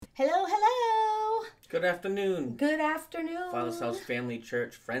Hello, hello. Good afternoon. Good afternoon. Father's House Family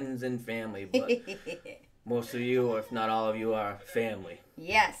Church, friends and family, but most of you, or if not all of you, are family.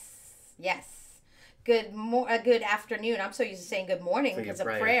 Yes. Good afternoon. I'm so used to saying good morning because of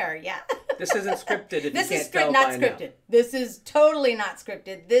prayer. Yeah. This isn't scripted. If This you is can't tell not by scripted. now. This is totally not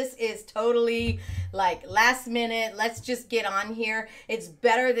scripted. This is totally like last minute. Let's just get on here. It's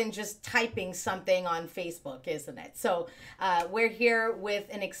better than just typing something on Facebook, isn't it? So we're here with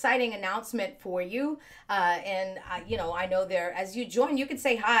an exciting announcement for you. I know there as you join, you can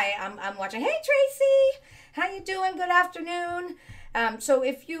say hi. I'm watching. Hey Tracy, how you doing? Good afternoon. So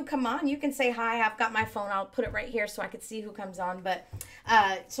if you come on, you can say hi. I've got my phone. I'll put it right here so I can see who comes on. But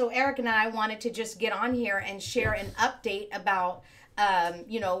so Eric and I wanted to just get on here and share an update about,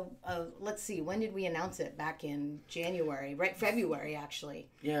 let's see, when did we announce it? Back in January, right? February, actually.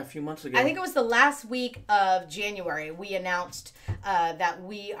 Yeah, a few months ago. I think it was the last week of January. We announced that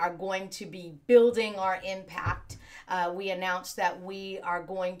we are going to be building our impact. We announced that we are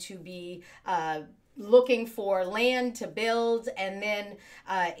going to be looking for land to build, and then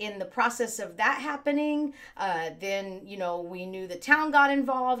in the process of that happening, we knew the town got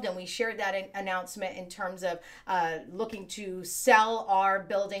involved, and we shared that announcement in terms of looking to sell our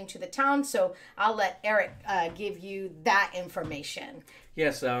building to the town. So I'll let Eric give you that information.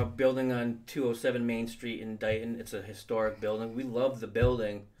 Yes, our building on 207 Main Street in Dighton. It's a historic building. We love the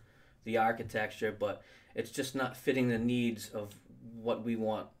building, the architecture, but it's just not fitting the needs of what we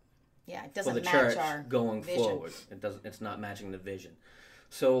want. Yeah, it doesn't for the match church our going vision. forward. It's not matching the vision.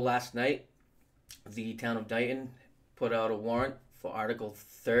 So last night, the town of Dighton put out a warrant for Article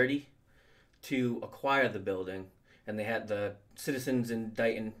 30 to acquire the building, and they had the citizens in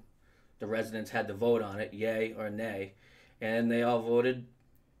Dighton, the residents had to vote on it, yay or nay, and they all voted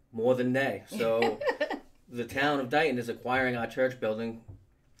more than nay. So the town of Dighton is acquiring our church building.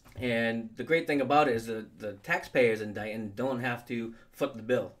 And the great thing about it is the taxpayers in Dighton don't have to foot the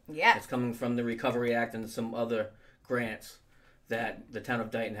bill. Yeah. It's coming from the Recovery Act and some other grants that the town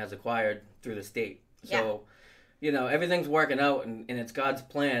of Dighton has acquired through the state. So, everything's working out, and it's God's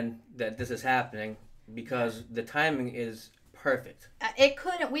plan that this is happening because the timing is perfect.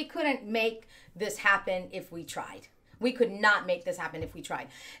 We couldn't make this happen if we tried. We could not make this happen if we tried.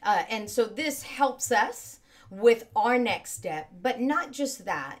 And so this helps us with our next step, but not just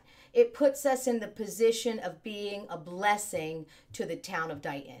that. It puts us in the position of being a blessing to the town of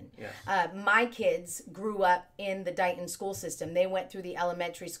Dighton. Yes. My kids grew up in the Dighton school system. They went through the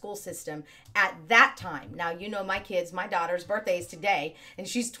elementary school system at that time. Now, my daughter's birthday is today, and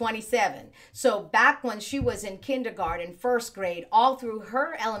she's 27. So back when she was in kindergarten, first grade, all through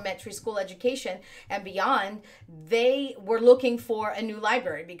her elementary school education and beyond, they were looking for a new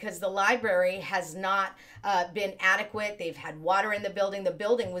library because the library has not been adequate. They've had water in the building. The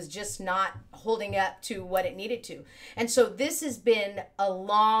building was just not holding up to what it needed to. And so this has been a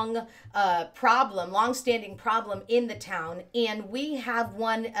long-standing problem in the town. And we have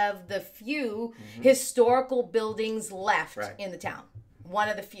one of the few historical buildings left in the town. One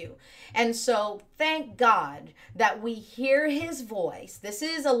of the few. And so thank God that we hear his voice. This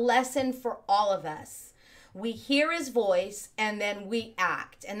is a lesson for all of us. We hear his voice and then we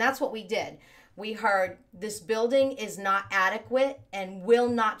act. And that's what we did. We heard this building is not adequate and will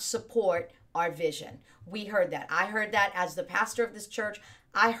not support our vision. We heard that. I heard that as the pastor of this church.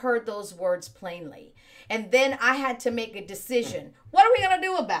 I heard those words plainly. And then I had to make a decision. What are we going to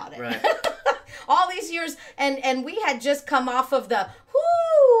do about it? Right. All these years, and we had just come off of the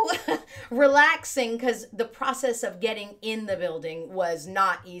relaxing because the process of getting in the building was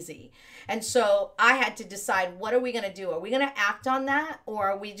not easy. And so I had to decide, what are we going to do? Are we going to act on that, or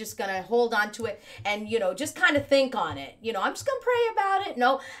are we just going to hold on to it and, just kind of think on it? I'm just going to pray about it.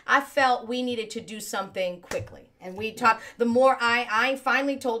 No, I felt we needed to do something quickly. And we talked, the more I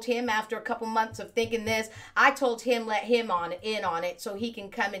finally told him after a couple months of thinking this, I told him, let him in on it so he can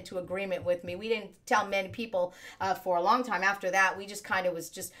come into agreement with me. We didn't tell many people for a long time after that. We just kind of was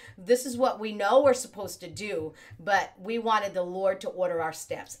this is what we know we're supposed to do, but we wanted the Lord to order our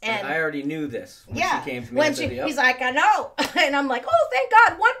steps. And I already knew this when she came to me. He's like, I know. And I'm like, oh, thank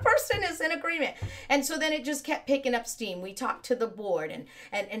God, one person is in agreement. And so then it just kept picking up steam. We talked to the board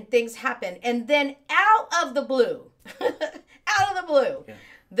and things happened. And then out of the blue,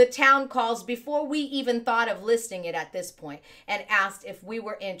 the town calls before we even thought of listing it at this point and asked if we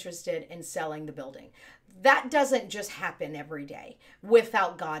were interested in selling the building. That doesn't just happen every day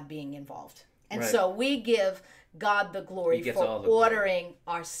without God being involved. And so we give God the glory He gets for all the glory. ordering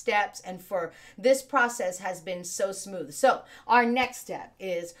our steps, and for this process has been so smooth. So our next step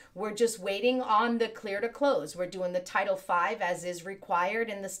is we're just waiting on the clear to close. We're doing the Title V as is required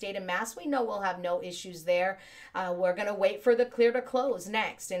in the state of Mass. We know we'll have no issues there. We're going to wait for the clear to close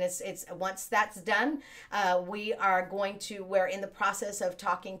next. And it's once that's done, we're in the process of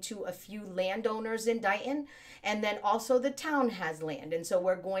talking to a few landowners in Dighton. And then also the town has land. And so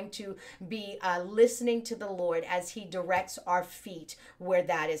we're going to be listening to the Lord as he directs our feet where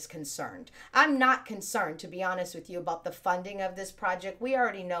that is concerned. I'm not concerned, to be honest with you, about the funding of this project. We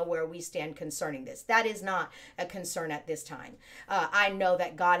already know where we stand concerning this. That is not a concern at this time. I know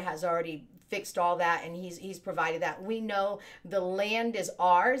that God has already fixed all that, and he's provided that. We know the land is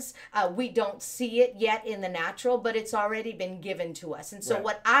ours. We don't see it yet in the natural, but it's already been given to us. And so Right.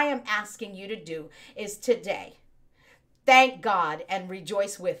 what I am asking you to do is today, thank God and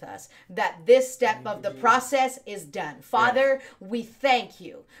rejoice with us that this step of the process is done. Father, we thank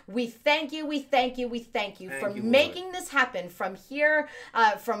you. We thank you. We thank you. We thank you Thank for you, making Lord. this happen from here,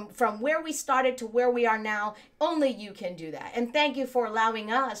 from where we started to where we are now. Only you can do that. And thank you for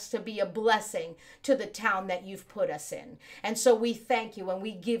allowing us to be a blessing to the town that you've put us in. And so we thank you and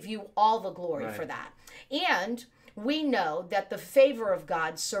we give you all the glory Right. for that. And we know that the favor of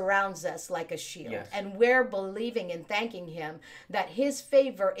God surrounds us like a shield. Yes. And we're believing and thanking him that his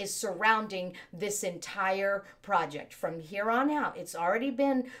favor is surrounding this entire project. From here on out, it's already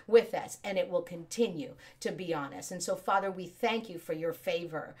been with us and it will continue to be on us. And so, Father, we thank you for your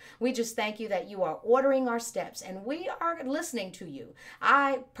favor. We just thank you that you are ordering our steps and we are listening to you.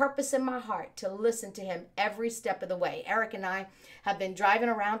 I purpose in my heart to listen to him every step of the way. Eric and I have been driving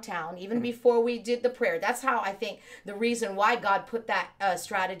around town even before we did the prayer. That's how I think the reason why God put that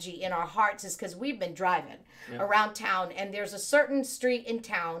strategy in our hearts is because we've been driving around town, and there's a certain street in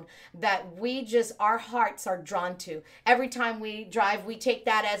town that our hearts are drawn to. Every time we drive, we take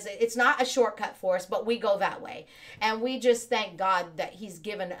that as it's not a shortcut for us, but we go that way. And we just thank God that he's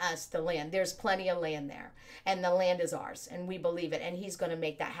given us the land. There's plenty of land there, and the land is ours, and we believe it, and he's going to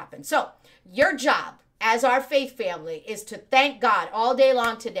make that happen. So your job as our faith family is to thank God all day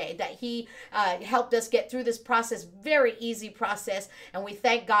long today that he helped us get through this process, very easy process. And we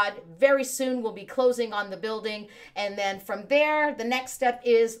thank God. Very soon we'll be closing on the building. And then from there, the next step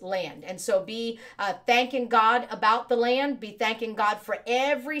is land. And so be thanking God about the land, be thanking God for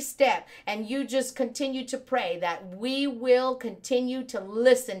every step. And you just continue to pray that we will continue to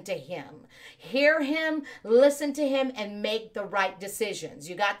listen to him. Hear him, listen to him, and make the right decisions.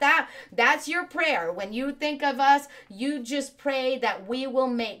 You got that? That's your prayer. When you think of us, you just pray that we will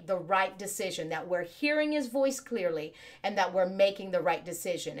make the right decision, that we're hearing his voice clearly, and that we're making the right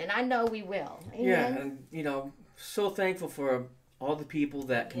decision. And I know we will. Amen? Yeah, and so thankful for all the people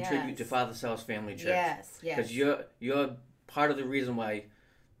that contribute to Yes. Father's House Family Church. Yes, yes. Because you're part of the reason why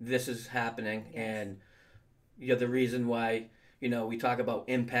this is happening, Yes. and you're the reason why we talk about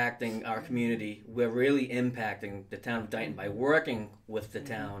impacting our community. We're really impacting the town of Dighton by working with the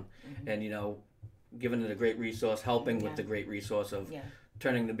town, and giving it a great resource, helping with the great resource of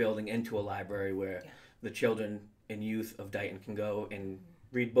turning the building into a library where the children and youth of Dighton can go and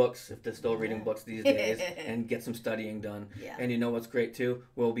read books if they're still reading books these days and get some studying done. Yeah. And you know what's great too?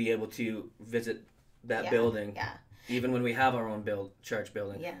 We'll be able to visit that building. Yeah. Even when we have our own church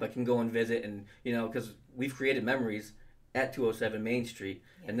building, Yeah. but can go and visit, and because we've created memories at 207 Main Street,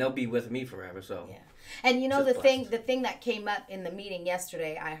 and they'll be with me forever. So, and Just the blessed. thing that came up in the meeting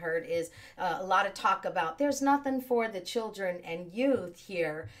yesterday, I heard is a lot of talk about there's nothing for the children and youth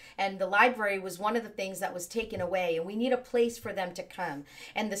here, and the library was one of the things that was taken away, and we need a place for them to come.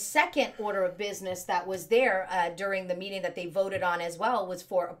 And the second order of business that was there during the meeting that they voted on as well was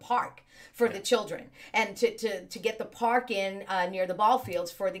for a park for the children, and to get the park in near the ball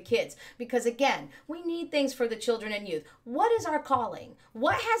fields for the kids, because again, we need things for the children and youth. What is our calling?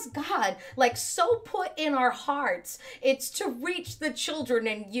 What has God so put in our hearts? It's to reach the children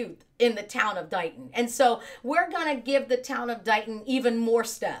and youth in the town of Dighton. And so we're going to give the town of Dighton even more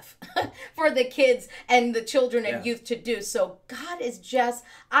stuff for the kids and the children and youth to do. So God is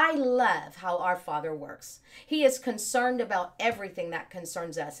I love how our Father works. He is concerned about everything that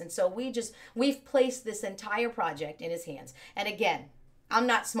concerns us. And so we've placed this entire project in his hands. And again, I'm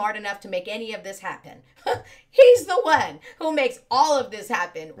not smart enough to make any of this happen. He's the one who makes all of this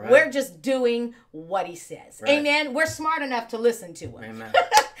happen. Right. We're just doing what he says. Right. Amen. We're smart enough to listen to him. Amen.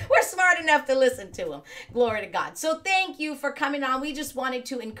 We're smart enough to listen to him. Glory to God. So thank you for coming on. We just wanted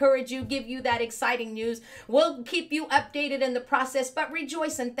to encourage you, give you that exciting news. We'll keep you updated in the process, but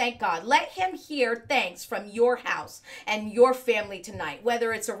rejoice and thank God. Let him hear thanks from your house and your family tonight.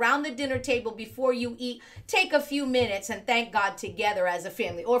 Whether it's around the dinner table before you eat, take a few minutes and thank God together as a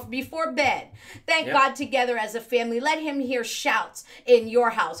family. Or before bed, thank God together as a family. Let him hear shouts in your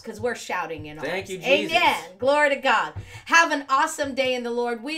house, because we're shouting in ours. Thank you, Jesus. Amen. Glory to God. Have an awesome day in the Lord. We